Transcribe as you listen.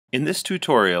In this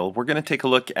tutorial, we're going to take a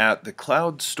look at the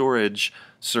cloud storage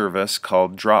service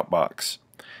called Dropbox.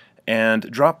 And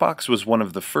Dropbox was one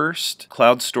of the first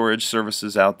cloud storage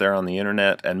services out there on the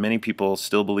internet, and many people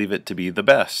still believe it to be the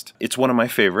best. It's one of my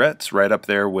favorites, right up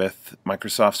there with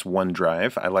Microsoft's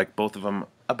OneDrive. I like both of them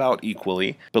about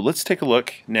equally. But let's take a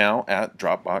look now at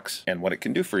Dropbox and what it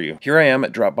can do for you. Here I am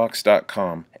at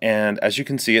Dropbox.com, and as you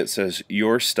can see, it says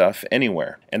Your Stuff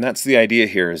Anywhere. And that's the idea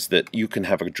here, is that you can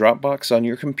have a Dropbox on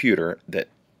your computer that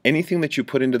anything that you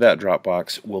put into that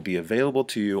Dropbox will be available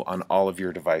to you on all of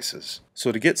your devices.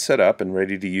 So to get set up and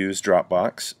ready to use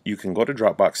Dropbox, you can go to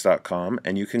Dropbox.com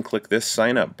and you can click this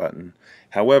Sign Up button.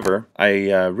 However, I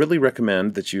really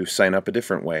recommend that you sign up a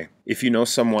different way. If you know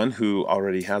someone who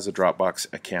already has a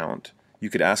Dropbox account, you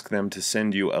could ask them to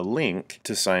send you a link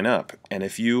to sign up. And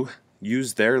if you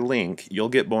use their link, you'll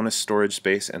get bonus storage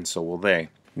space, and so will they.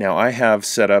 Now, I have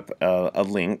set up a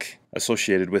link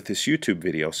associated with this YouTube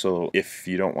video, so if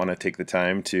you don't want to take the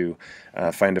time to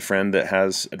find a friend that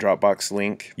has a Dropbox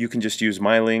link, you can just use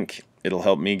my link. It'll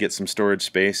help me get some storage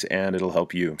space, and it'll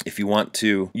help you. If you want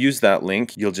to use that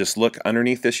link, you'll just look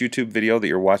underneath this YouTube video that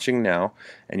you're watching now,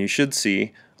 and you should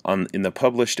see in the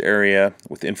published area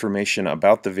with information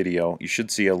about the video, you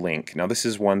should see a link. Now, this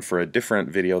is one for a different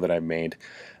video that I made,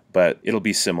 but it'll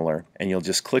be similar, and you'll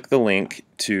just click the link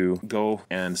to go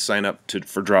and sign up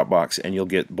for Dropbox, and you'll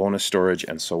get bonus storage,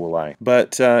 and so will I.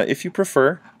 But if you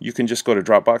prefer, you can just go to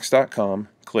Dropbox.com,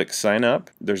 click Sign Up.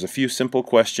 There's a few simple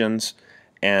questions,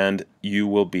 and you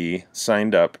will be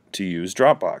signed up to use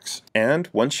Dropbox. And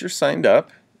once you're signed up,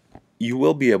 you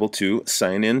will be able to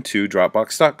sign into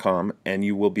Dropbox.com, and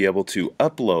you will be able to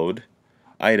upload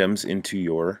items into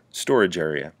your storage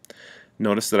area.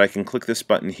 Notice that I can click this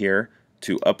button here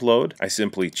to upload. I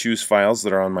simply choose files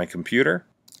that are on my computer,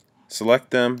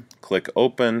 select them, click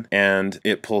open, and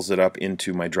it pulls it up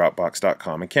into my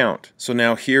Dropbox.com account. So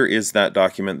now here is that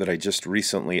document that I just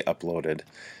recently uploaded.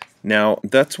 Now,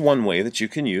 that's one way that you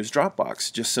can use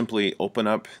Dropbox. Just simply open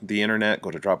up the internet, go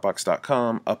to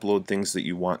Dropbox.com, upload things that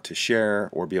you want to share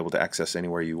or be able to access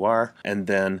anywhere you are, and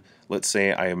then let's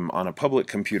say I am on a public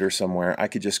computer somewhere, I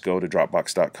could just go to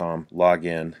Dropbox.com, log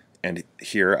in, and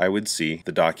here I would see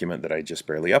the document that I just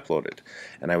barely uploaded.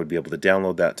 And I would be able to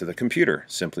download that to the computer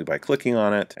simply by clicking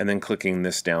on it and then clicking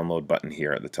this download button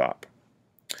here at the top.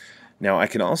 Now, I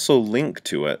can also link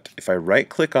to it. If I right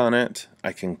click on it,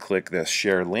 I can click this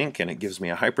share link, and it gives me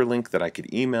a hyperlink that I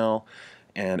could email.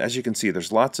 And as you can see,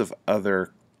 there's lots of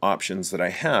other options that I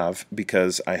have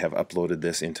because I have uploaded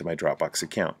this into my Dropbox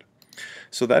account.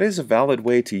 So that is a valid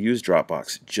way to use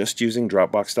Dropbox, just using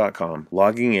Dropbox.com,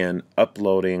 logging in,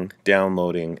 uploading,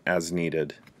 downloading as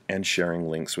needed, and sharing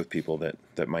links with people that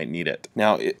might need it.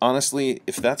 Now, honestly,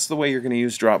 if that's the way you're going to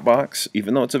use Dropbox,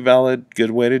 even though it's a valid,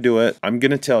 good way to do it, I'm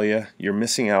going to tell you, you're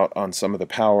missing out on some of the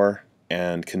power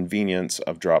and convenience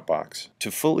of Dropbox.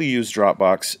 To fully use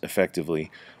Dropbox effectively,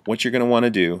 what you're going to want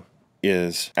to do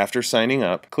is, after signing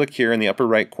up, click here in the upper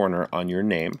right corner on your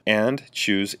name and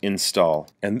choose Install.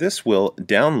 And this will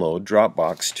download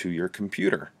Dropbox to your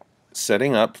computer,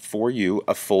 setting up for you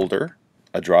a folder,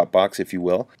 a Dropbox if you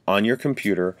will, on your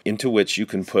computer into which you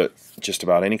can put just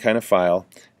about any kind of file,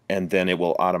 and then it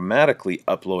will automatically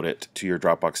upload it to your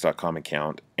Dropbox.com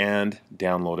account and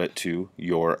download it to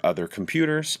your other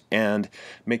computers and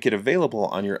make it available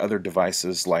on your other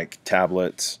devices like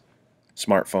tablets,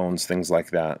 smartphones, things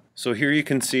like that. So here you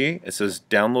can see it says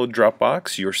download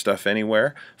Dropbox, Your Stuff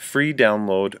Anywhere, free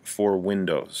download for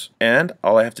Windows. And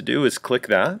all I have to do is click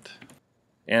that,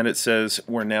 and it says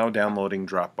we're now downloading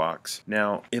Dropbox.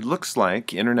 Now, it looks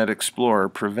like Internet Explorer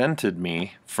prevented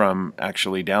me from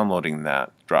actually downloading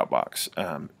that Dropbox.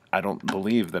 I don't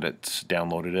believe that it's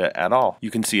downloaded it at all.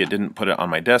 You can see it didn't put it on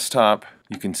my desktop.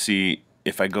 You can see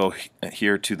if I go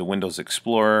here to the Windows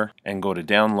Explorer and go to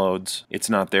Downloads, it's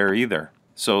not there either.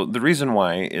 So the reason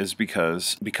why is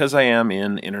because I am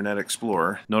in Internet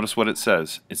Explorer. Notice what it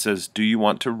says. It says, do you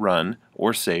want to run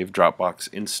or save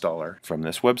Dropbox Installer from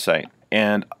this website?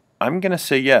 And I'm going to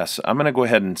say yes. I'm going to go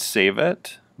ahead and save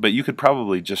it, but you could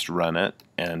probably just run it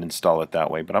and install it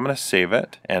that way. But I'm going to save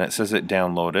it, and it says it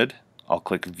downloaded. I'll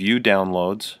click View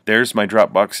Downloads. There's my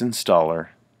Dropbox Installer,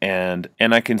 and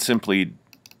I can simply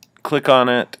click on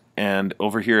it, and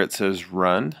over here it says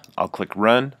Run. I'll click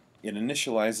Run. It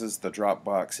initializes the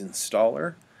Dropbox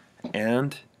installer,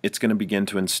 and it's going to begin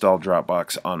to install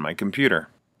Dropbox on my computer.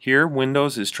 Here,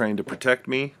 Windows is trying to protect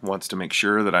me, wants to make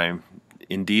sure that I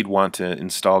indeed want to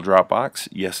install Dropbox.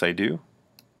 Yes, I do.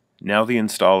 Now the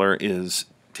installer is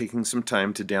taking some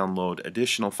time to download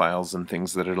additional files and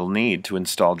things that it'll need to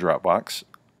install Dropbox.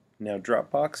 Now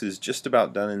Dropbox is just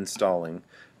about done installing,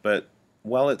 but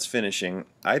while it's finishing,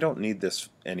 I don't need this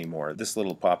anymore, this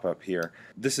little pop-up here.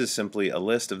 This is simply a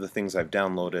list of the things I've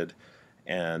downloaded,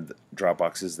 and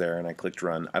Dropbox is there, and I clicked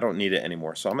run. I don't need it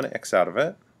anymore, so I'm going to X out of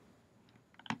it.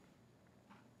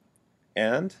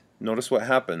 And notice what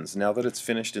happens. Now that it's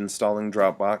finished installing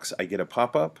Dropbox, I get a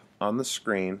pop-up on the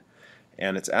screen,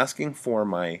 and it's asking for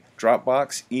my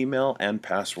Dropbox email and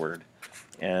password.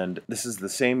 And this is the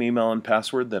same email and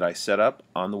password that I set up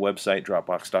on the website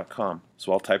Dropbox.com.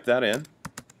 So I'll type that in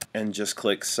and just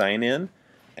click sign in,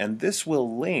 and this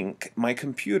will link my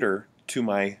computer to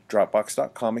my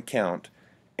Dropbox.com account.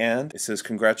 And it says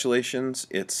congratulations,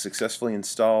 it's successfully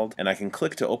installed, and I can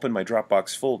click to open my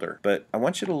Dropbox folder. But I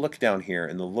want you to look down here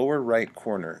in the lower right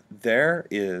corner. There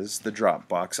is the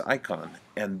Dropbox icon,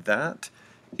 and that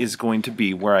is going to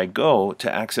be where I go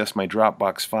to access my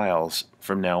Dropbox files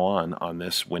from now on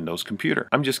this Windows computer.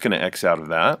 I'm just going to X out of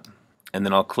that, and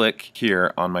then I'll click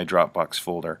here on my Dropbox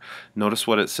folder. Notice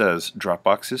what it says,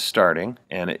 Dropbox is starting,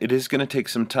 and it is going to take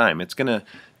some time. It's going to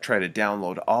try to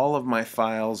download all of my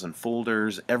files and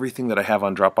folders, everything that I have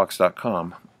on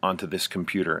Dropbox.com onto this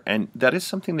computer. And that is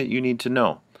something that you need to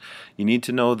know. You need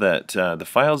to know that the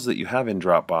files that you have in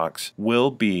Dropbox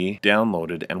will be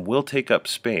downloaded and will take up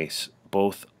space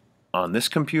both on this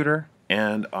computer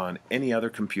and on any other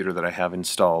computer that I have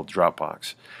installed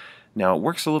Dropbox. Now, it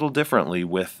works a little differently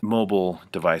with mobile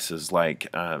devices like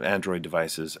Android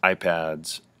devices,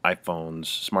 iPads, iPhones,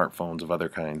 smartphones of other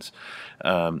kinds.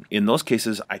 In those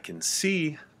cases, I can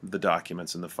see the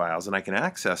documents and the files and I can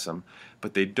access them,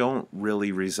 but they don't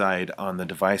really reside on the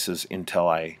devices until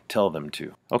I tell them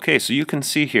to. Okay, so you can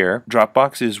see here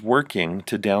Dropbox is working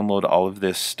to download all of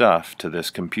this stuff to this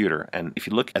computer, and if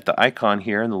you look at the icon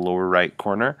here in the lower right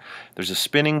corner, there's a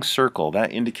spinning circle.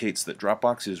 That indicates that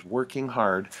Dropbox is working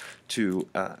hard to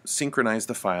synchronize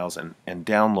the files and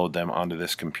download them onto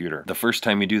this computer. The first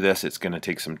time you do this, it's going to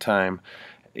take some time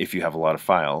if you have a lot of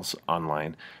files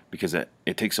online, because it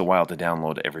takes a while to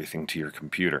download everything to your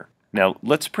computer. Now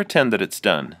let's pretend that it's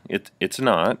done. It's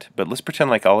not, but let's pretend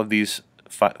like all of these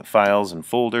files and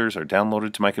folders are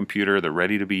downloaded to my computer, they're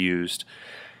ready to be used.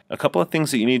 A couple of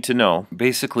things that you need to know.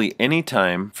 Basically,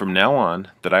 anytime from now on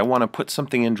that I want to put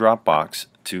something in Dropbox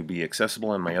to be accessible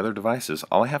on my other devices,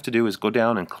 all I have to do is go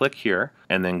down and click here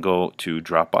and then go to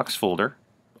Dropbox folder,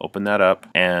 open that up,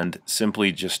 and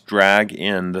simply just drag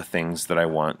in the things that I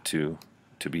want to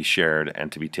be shared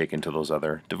and to be taken to those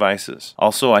other devices.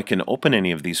 Also, I can open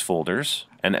any of these folders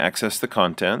and access the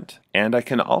content, and I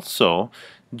can also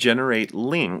generate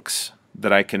links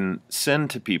that I can send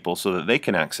to people so that they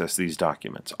can access these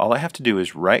documents. All I have to do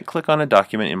is right click on a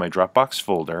document in my Dropbox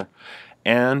folder,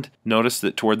 and notice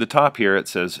that toward the top here it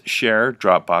says share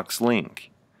Dropbox link.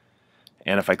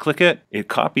 And if I click it, it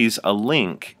copies a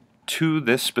link to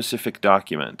this specific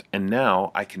document, and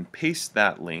now I can paste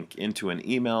that link into an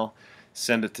email,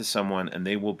 send it to someone, and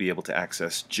they will be able to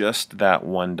access just that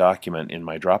one document in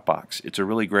my Dropbox. It's a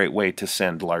really great way to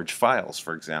send large files,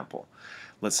 for example.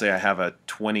 Let's say I have a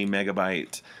 20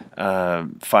 megabyte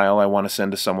file I want to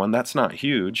send to someone. That's not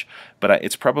huge, but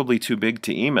it's probably too big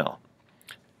to email.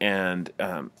 And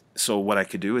so what I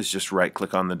could do is just right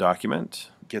click on the document,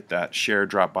 get that share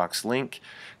Dropbox link,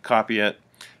 copy it,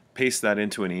 paste that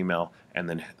into an email, and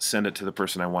then send it to the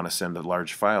person I want to send a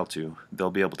large file to. They'll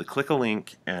be able to click a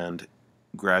link and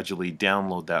gradually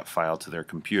download that file to their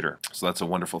computer. So that's a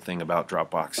wonderful thing about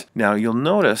Dropbox. Now you'll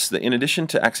notice that in addition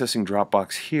to accessing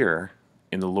Dropbox here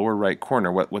in the lower right corner,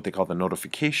 what they call the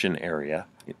notification area,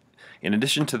 in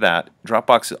addition to that,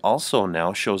 Dropbox also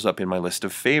now shows up in my list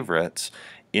of favorites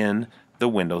in the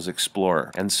Windows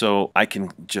Explorer. And so I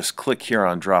can just click here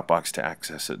on Dropbox to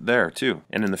access it there too.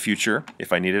 And in the future,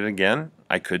 if I need it again,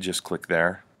 I could just click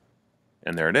there,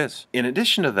 and there it is. In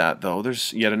addition to that, though,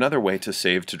 there's yet another way to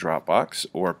save to Dropbox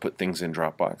or put things in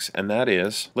Dropbox, and that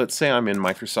is, let's say I'm in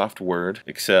Microsoft Word,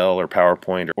 Excel, or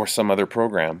PowerPoint, or some other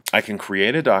program. I can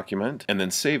create a document and then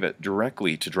save it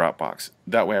directly to Dropbox.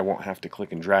 That way I won't have to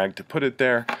click and drag to put it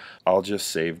there. I'll just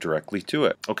save directly to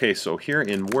it. Okay, so here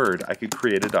in Word, I could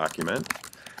create a document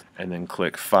and then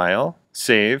click File,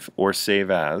 Save, or Save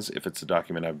As if it's a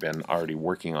document I've been already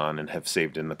working on and have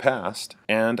saved in the past.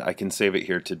 And I can save it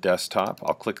here to desktop.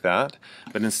 I'll click that.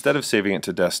 But instead of saving it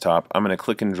to desktop, I'm going to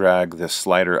click and drag this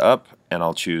slider up, and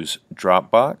I'll choose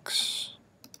Dropbox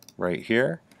right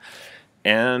here.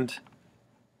 And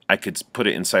I could put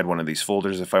it inside one of these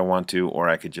folders if I want to, or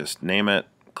I could just name it,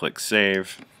 click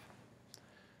Save.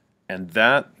 And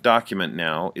that document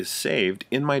now is saved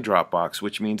in my Dropbox,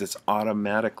 which means it's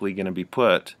automatically going to be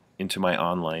put into my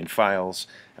online files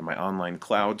and my online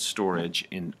cloud storage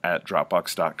at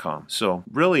Dropbox.com. So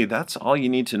really, that's all you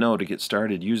need to know to get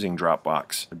started using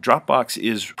Dropbox. Dropbox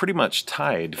is pretty much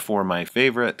tied for my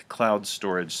favorite cloud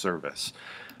storage service.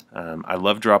 I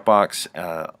love Dropbox,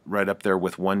 right up there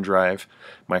with OneDrive,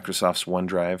 Microsoft's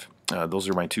OneDrive. Those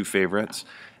are my two favorites.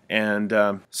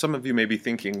 And some of you may be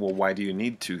thinking, well, why do you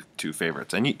need two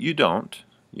favorites? And you don't.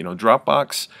 You know,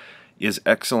 Dropbox is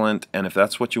excellent, and if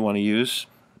that's what you want to use,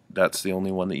 that's the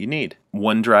only one that you need.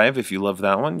 OneDrive, if you love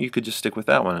that one, you could just stick with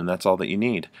that one, and that's all that you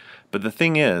need. But the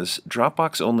thing is,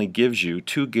 Dropbox only gives you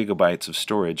 2 gigabytes of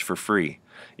storage for free.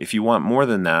 If you want more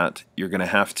than that, you're going to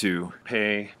have to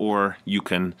pay, or you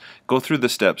can go through the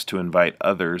steps to invite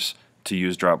others to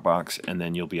use Dropbox, and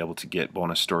then you'll be able to get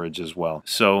bonus storage as well.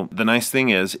 So the nice thing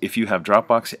is, if you have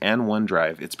Dropbox and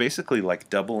OneDrive, it's basically like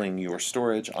doubling your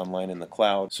storage online in the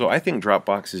cloud. So I think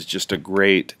Dropbox is just a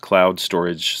great cloud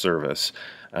storage service,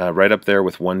 right up there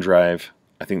with OneDrive.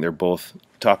 I think they're both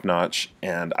top-notch,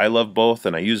 and I love both,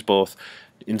 and I use both.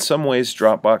 In some ways,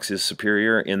 Dropbox is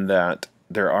superior in that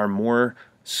there are more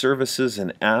services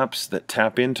and apps that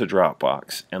tap into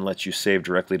Dropbox and let you save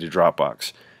directly to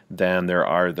Dropbox than there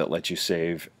are that let you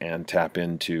save and tap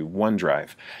into OneDrive.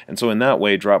 And so in that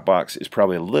way, Dropbox is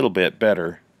probably a little bit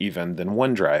better even than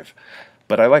OneDrive.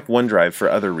 But I like OneDrive for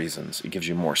other reasons. It gives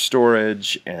you more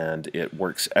storage, and it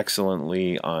works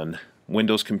excellently on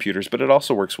Windows computers, but it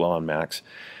also works well on Macs.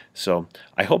 So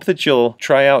I hope that you'll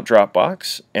try out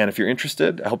Dropbox, and if you're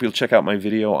interested, I hope you'll check out my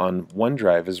video on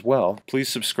OneDrive as well. Please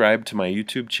subscribe to my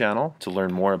YouTube channel to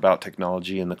learn more about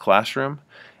technology in the classroom.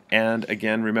 And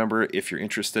again, remember, if you're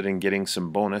interested in getting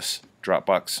some bonus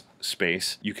Dropbox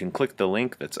space, you can click the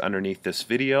link that's underneath this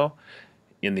video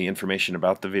in the information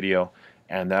about the video,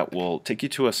 and that will take you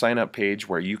to a sign-up page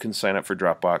where you can sign up for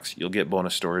Dropbox. You'll get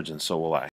bonus storage, and so will I.